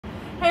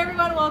Hey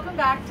everyone, welcome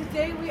back.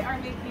 Today we are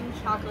making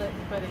chocolate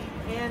pudding,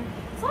 and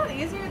it's a lot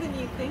easier than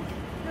you think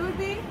it would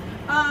be.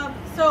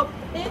 So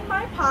in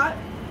my pot,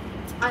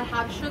 I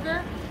have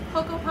sugar,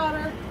 cocoa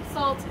powder,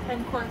 salt,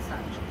 and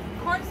cornstarch.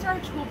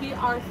 Cornstarch will be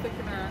our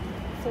thickener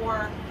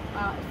for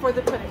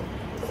the pudding.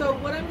 So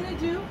what I'm going to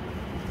do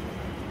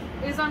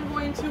is I'm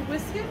going to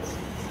whisk it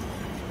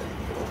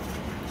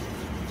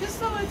just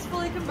so it's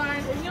fully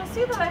combined, and you'll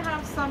see that I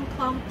have some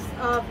clumps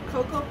of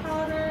cocoa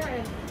powder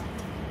and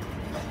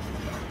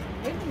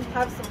maybe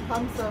have some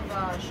clumps of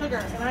sugar,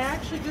 and I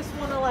actually just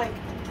want to like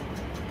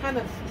kind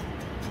of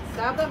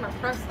stab them or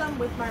press them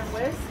with my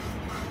whisk.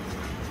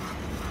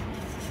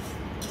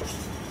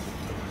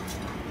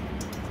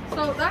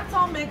 So that's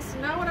all mixed.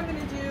 Now what I'm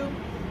going to do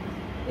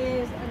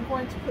is I'm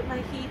going to put my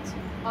heat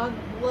on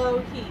low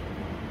heat.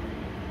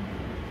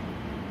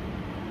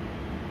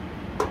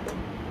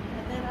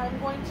 And then I'm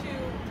going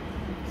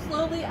to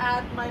slowly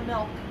add my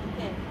milk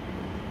in.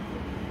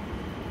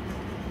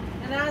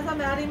 And as I'm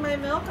adding my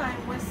milk,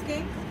 I'm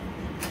whisking.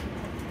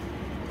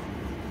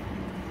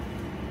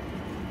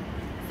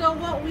 So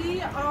what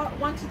we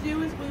want to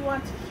do is we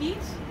want to heat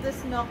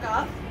this milk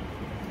up,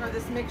 or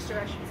this mixture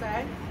I should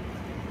say.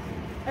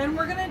 And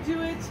we're going to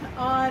do it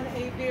on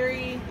a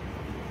very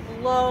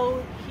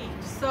low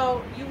heat.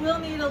 So you will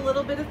need a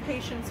little bit of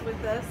patience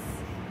with this.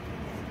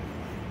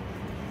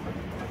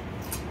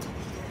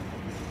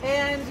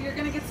 And you're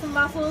going to get some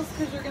muscles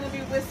because you're going to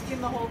be whisking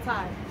the whole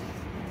time.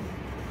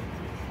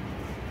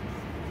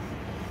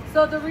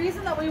 So the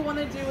reason that we want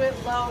to do it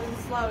low and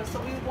slow is so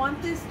we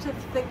want this to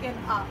thicken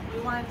up. We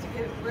want it to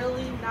get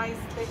really nice,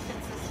 thick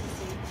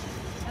consistency.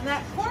 And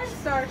that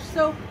cornstarch,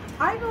 so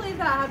I believe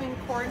that having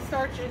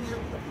cornstarch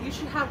you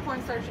should have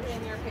cornstarch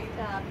in your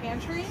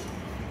pantry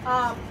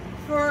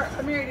for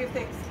a myriad of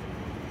things.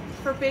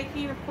 For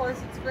baking, of course,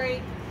 it's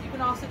great. You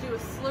can also do a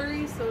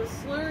slurry. So a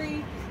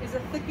slurry is a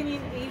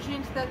thickening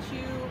agent that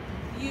you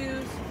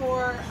use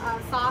for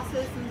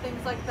sauces and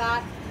things like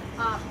that.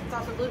 It's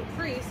also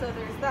gluten-free, so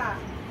there's that.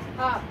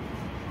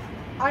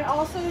 I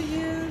also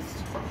used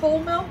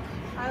whole milk.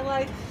 I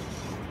like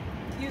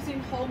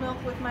using whole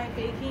milk with my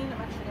baking.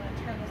 I'm actually going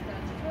to turn this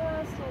down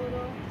just a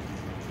little.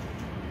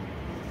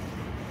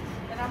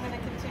 And I'm going to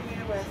continue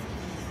to whisk.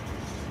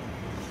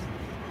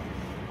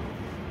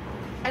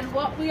 And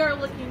what we are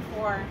looking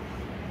for,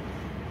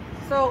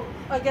 so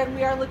again,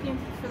 we are looking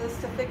for this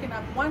to thicken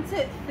up. Once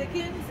it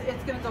thickens,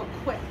 it's going to go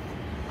quick.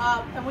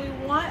 And we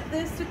want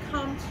this to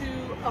come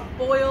to a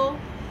boil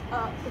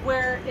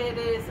where it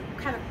is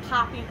kind of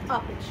popping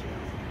up at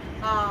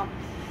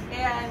you.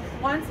 And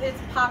once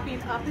it's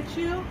popping up at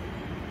you,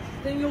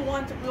 then you'll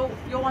want to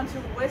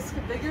whisk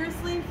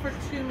vigorously for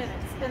 2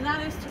 minutes, and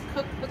that is to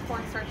cook the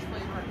cornstarch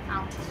flavor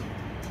out.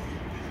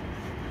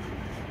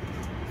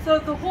 So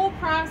the whole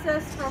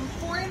process from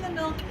pouring the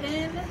milk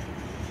in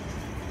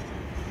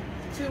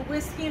to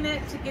whisking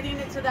it to getting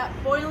it to that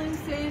boiling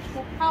stage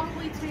will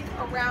probably take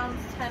around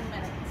 10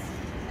 minutes.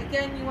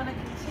 Again, you want to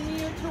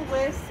continue to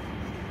whisk,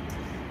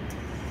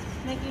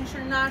 making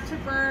sure not to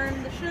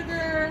burn the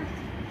sugar,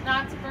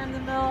 not to burn the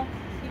milk.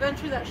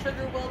 Eventually that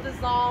sugar will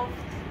dissolve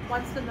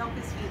once the milk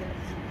is heated.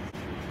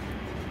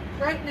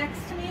 Right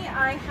next to me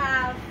I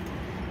have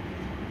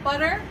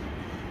butter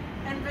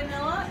and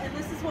vanilla, and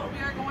this is what we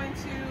are going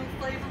to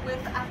flavor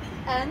with at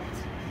the end.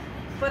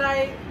 But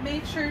I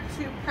made sure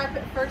to prep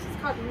it first.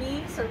 It's called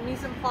mise or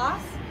mise en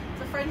place.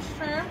 It's a French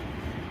term.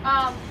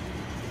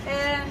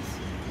 And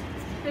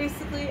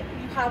basically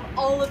you have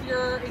all of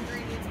your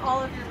ingredients, all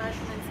of your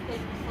measurements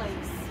in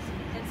place.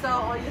 And so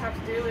all you have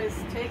to do is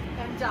take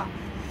and dump.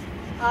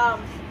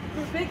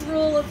 The big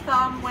rule of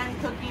thumb when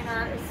cooking,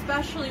 or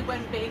especially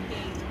when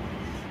baking,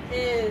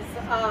 is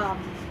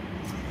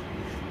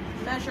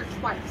measure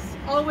twice.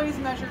 Always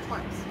measure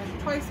twice. Measure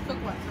twice,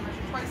 cook once, or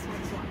measure twice,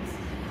 mix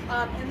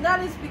once. And that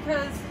is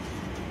because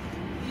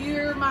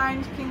your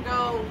mind can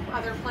go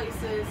other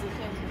places, it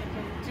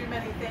can do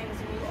many things,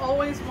 and you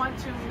always want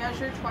to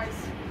measure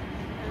twice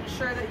and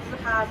ensure that you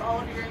have all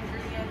of your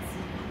ingredients.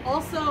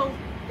 Also,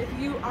 if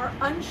you are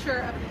unsure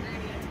of an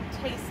ingredient,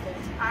 taste it.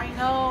 I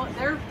know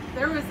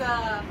there was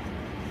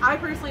I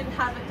personally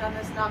haven't done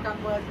this, knock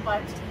on wood,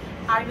 but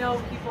I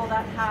know people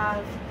that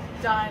have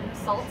done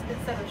salt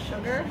instead of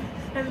sugar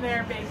in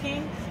their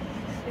baking.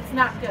 It's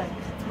not good.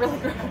 It's really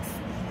gross.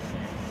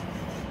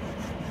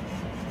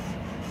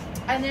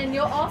 And then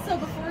you'll also,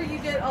 before you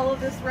get all of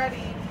this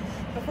ready,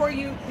 before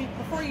you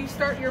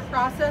start your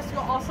process,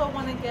 you'll also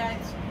want to get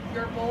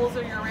your bowls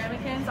or your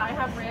ramekins. I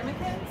have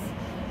ramekins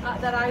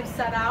that I've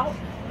set out,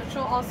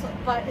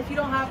 but if you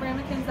don't have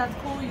ramekins, that's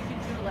cool. You can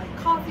do like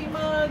coffee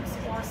mugs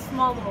or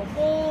small little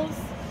bowls.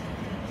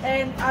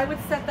 And I would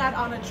set that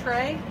on a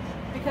tray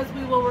because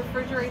we will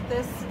refrigerate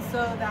this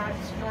so that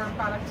your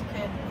product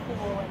can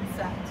cool and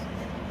set.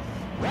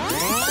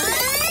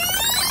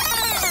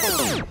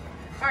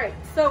 Alright,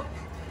 so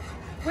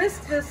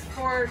whisk this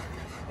for,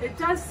 it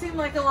does seem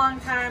like a long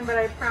time, but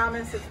I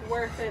promise it's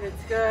worth it,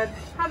 it's good.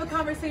 Have a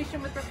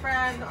conversation with a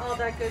friend, all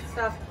that good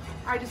stuff.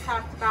 I just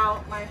talked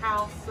about my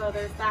house, so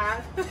there's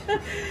that.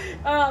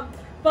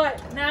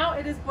 But now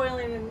it is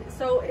boiling, and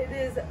so it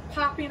is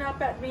popping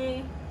up at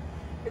me.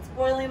 It's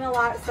boiling a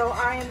lot, so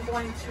I am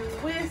going to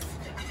whisk.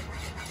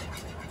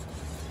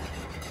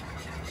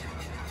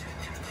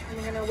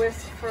 I'm gonna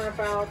whisk for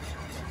about,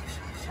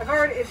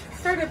 it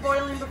started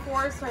boiling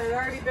before, so I've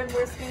already been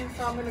whisking,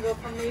 so I'm gonna go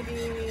for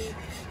maybe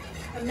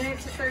a minute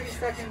to 30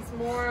 seconds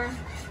more.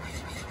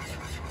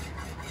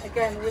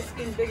 Again,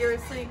 whisking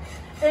vigorously.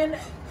 And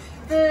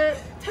the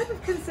type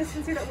of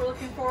consistency that we're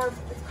looking for,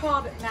 it's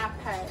called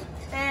nappe.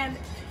 And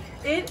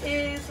it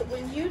is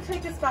when you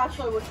take a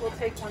spatula, which we'll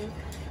take one,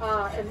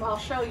 and I'll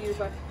show you,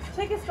 but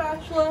take a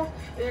spatula,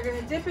 and you're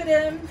gonna dip it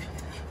in,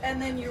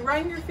 and then you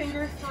run your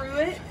finger through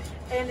it,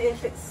 and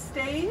if it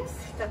stays,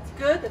 that's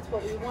good, that's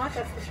what we want,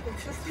 that's the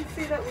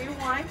consistency that we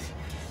want,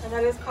 and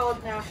that is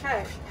called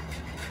nappe.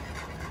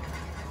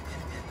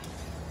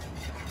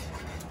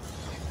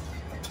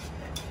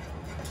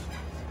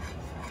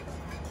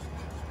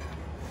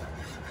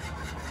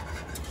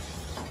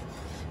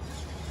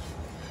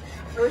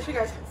 I wish you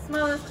guys could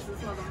smell this because it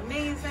smells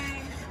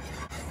amazing.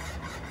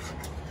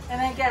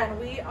 And again,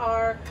 we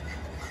are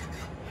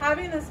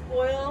having this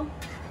boil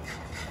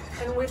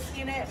and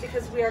whisking it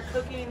because we are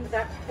cooking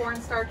that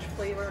cornstarch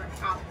flavor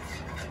out.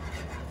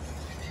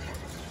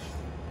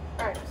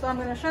 All right, so I'm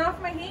going to shut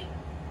off my heat,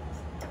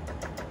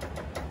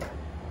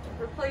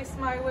 replace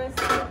my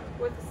whisk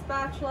with a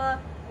spatula.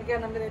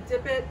 Again, I'm going to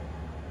dip it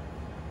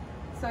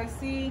so I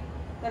see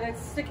that it's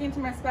sticking to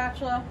my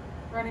spatula,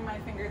 running my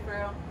finger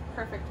through.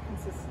 Perfect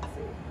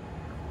consistency.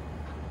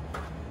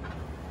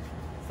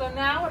 So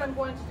now what I'm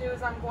going to do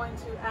is I'm going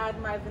to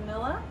add my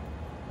vanilla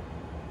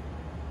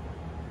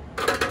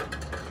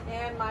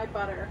and my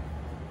butter.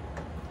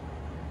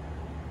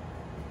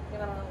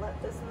 And I'm going to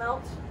let this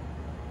melt.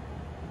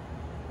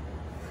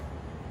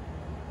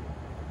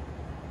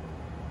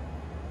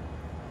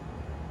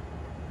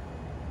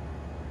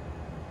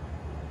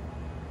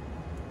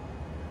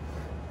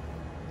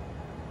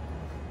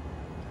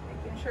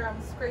 Making sure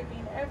I'm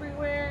scraping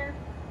everywhere.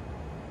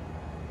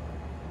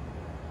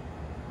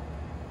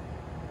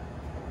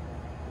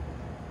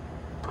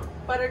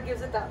 Butter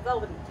gives it that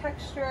velvety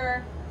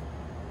texture,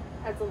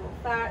 adds a little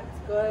fat,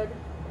 it's good.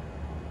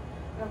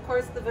 And of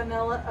course the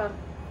vanilla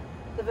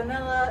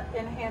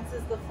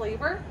enhances the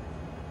flavor.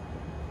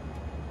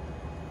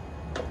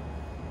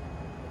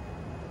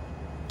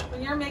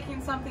 When you're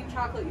making something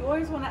chocolate, you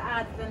always want to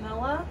add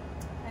vanilla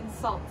and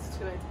salts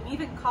to it, and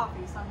even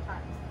coffee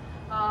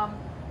sometimes.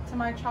 To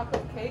my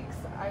chocolate cakes,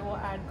 I will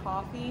add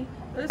coffee.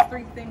 Those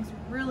three things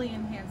really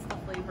enhance the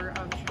flavor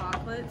of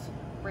chocolate,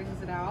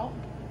 brings it out.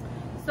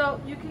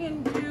 So you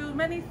can do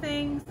many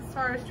things as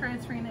far as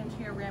transferring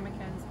into your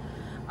ramekins.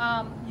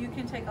 You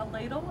can take a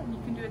ladle and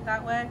you can do it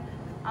that way.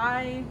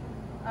 I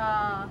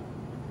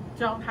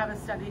don't have a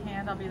steady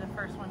hand. I'll be the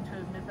first one to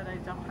admit that I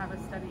don't have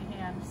a steady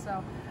hand.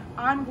 So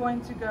I'm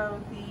going to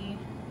go the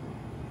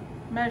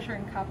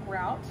measuring cup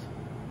route.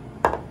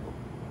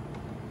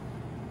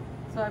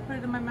 So I put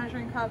it in my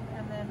measuring cup,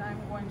 and then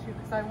I'm going to,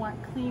 because I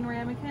want clean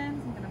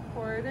ramekins, I'm going to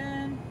pour it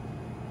in.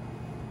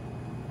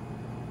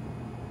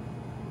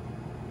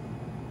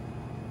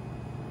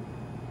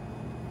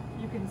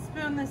 You can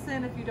spoon this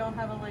in if you don't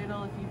have a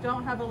ladle. If you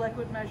don't have a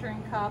liquid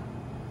measuring cup,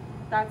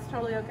 that's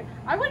totally okay.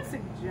 I would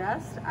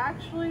suggest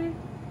actually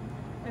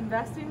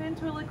investing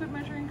into a liquid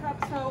measuring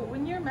cup. So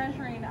when you're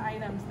measuring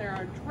items, there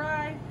are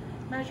dry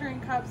measuring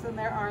cups and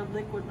there are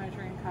liquid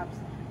measuring cups.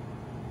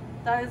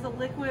 That is a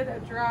liquid. A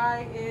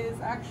dry is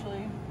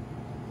actually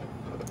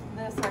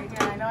this right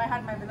here. I know I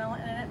had my vanilla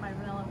in it. My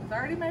vanilla was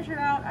already measured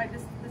out.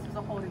 This is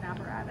a holding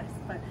apparatus,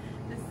 but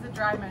this is a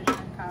dry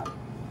measuring cup.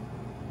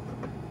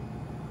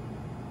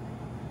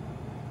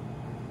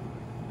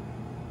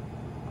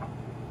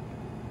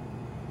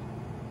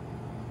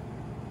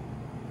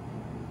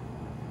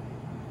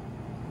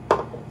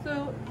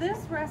 So this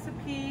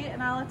recipe,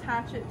 and I'll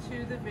attach it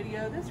to the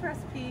video, this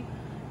recipe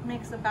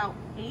makes about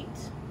 8.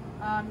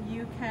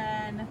 You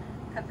can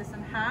cut this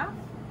in half.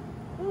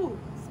 Ooh,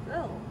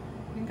 spill.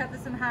 You can cut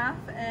this in half,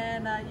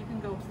 and you can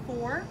go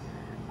 4.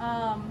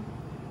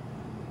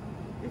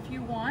 If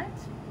you want,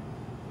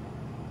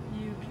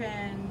 you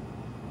can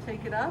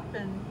take it up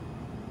and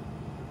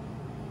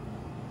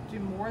do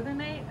more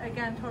than 8.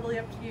 Again, totally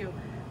up to you.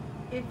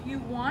 If you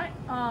want,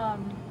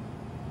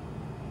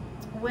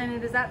 when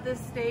it is at this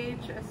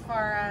stage, as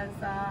far as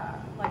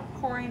like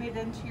pouring it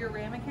into your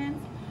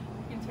ramekins,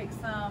 you can take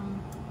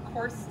some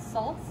coarse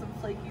salt, some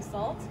flaky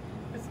salt,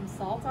 put some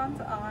salt on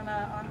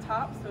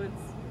top, so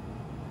it's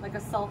like a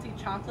salty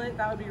chocolate.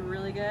 That would be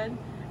really good.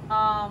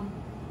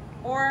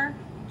 Or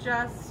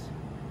just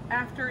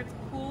after it's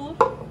cooled,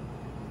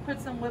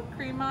 put some whipped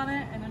cream on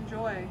it and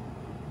enjoy.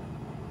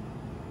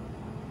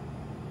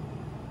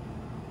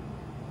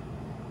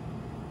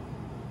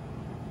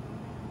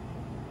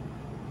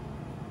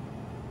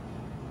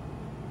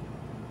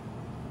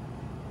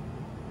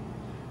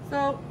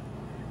 So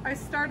I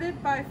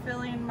started by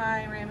filling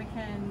my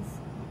ramekins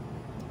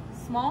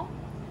small,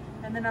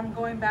 and then I'm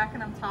going back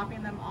and I'm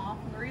topping them off.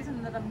 And the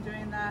reason that I'm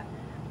doing that,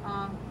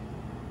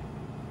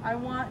 I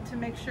want to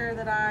make sure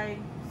that I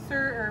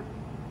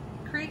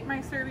create my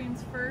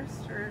servings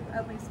first, or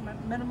at least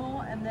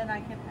minimal, and then I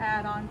can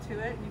add on to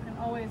it. You can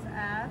always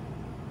add.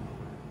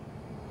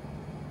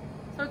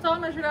 So it's all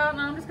measured out,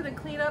 and I'm just going to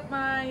clean up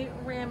my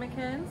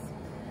ramekins.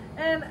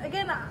 And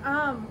again,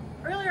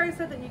 earlier I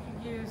said that you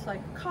could use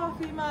like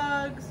coffee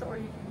mugs, or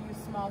you could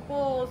use small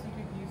bowls, you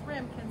could use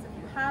ramekins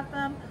if you have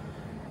them.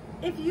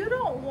 If you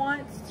don't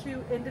want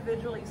to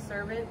individually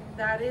serve it,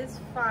 that is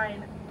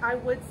fine. I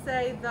would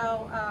say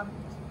though,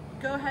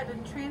 go ahead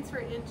and transfer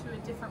it into a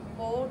different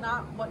bowl,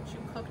 not what you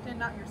cooked in,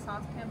 not your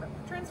saucepan, but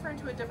transfer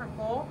into a different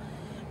bowl.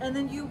 And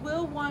then you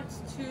will want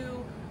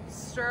to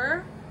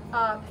stir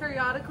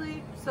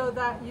periodically so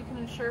that you can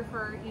ensure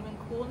for even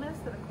coolness,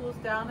 that it cools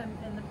down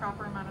in the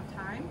proper amount of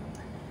time.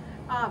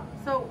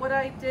 So what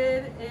I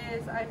did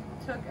is I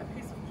took a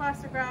piece of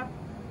plastic wrap,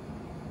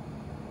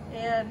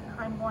 and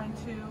I'm going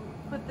to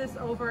put this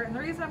over. And the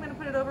reason I'm going to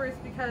put it over is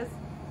because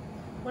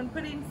when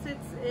pudding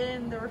sits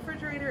in the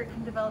refrigerator, it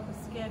can develop a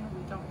skin.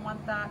 We don't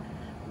want that.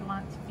 We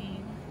want it to be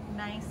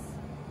nice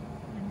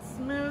and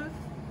smooth.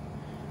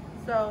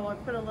 So I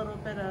put a little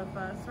bit of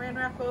saran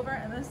wrap over,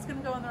 and this is going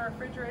to go in the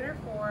refrigerator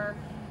for,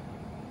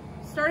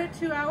 start at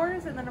 2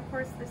 hours, and then of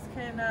course this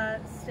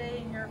can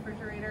stay in your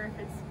refrigerator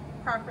if it's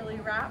properly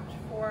wrapped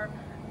for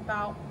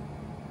about,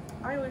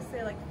 I always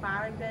say like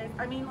 5 days.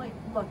 I mean, like,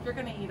 look, you're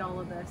going to eat all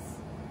of this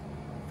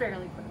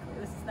fairly quickly.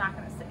 This is not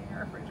going to stay in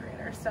your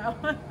refrigerator. So,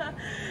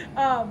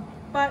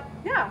 but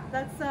yeah,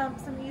 that's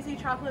some easy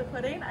chocolate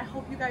pudding. I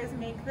hope you guys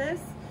make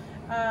this.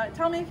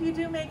 Tell me if you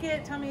do make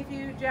it. Tell me if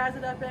you jazz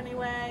it up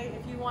anyway.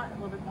 If you want a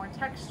little bit more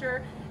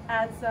texture,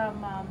 add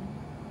some,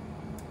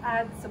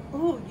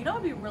 ooh, you know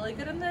what would be really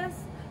good in this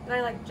that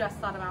I like just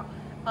thought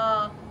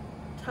about?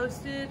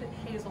 Toasted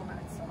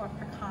hazelnuts or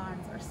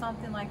pecans or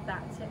something like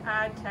that to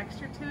add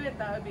texture to it.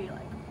 That would be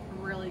like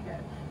really good.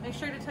 Make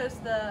sure to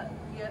toast the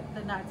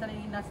nuts,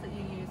 any nuts that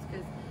you use,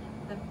 because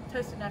the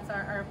toasted nuts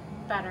are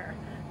better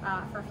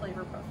for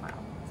flavor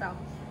profile. So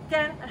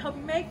again, I hope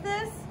you make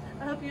this.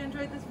 I hope you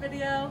enjoyed this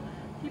video.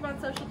 Keep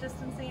on social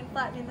distancing,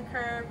 flattening the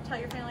curve. Tell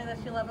your family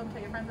that you love them.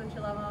 Tell your friends that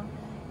you love them.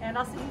 And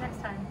I'll see you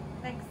next time.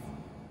 Thanks.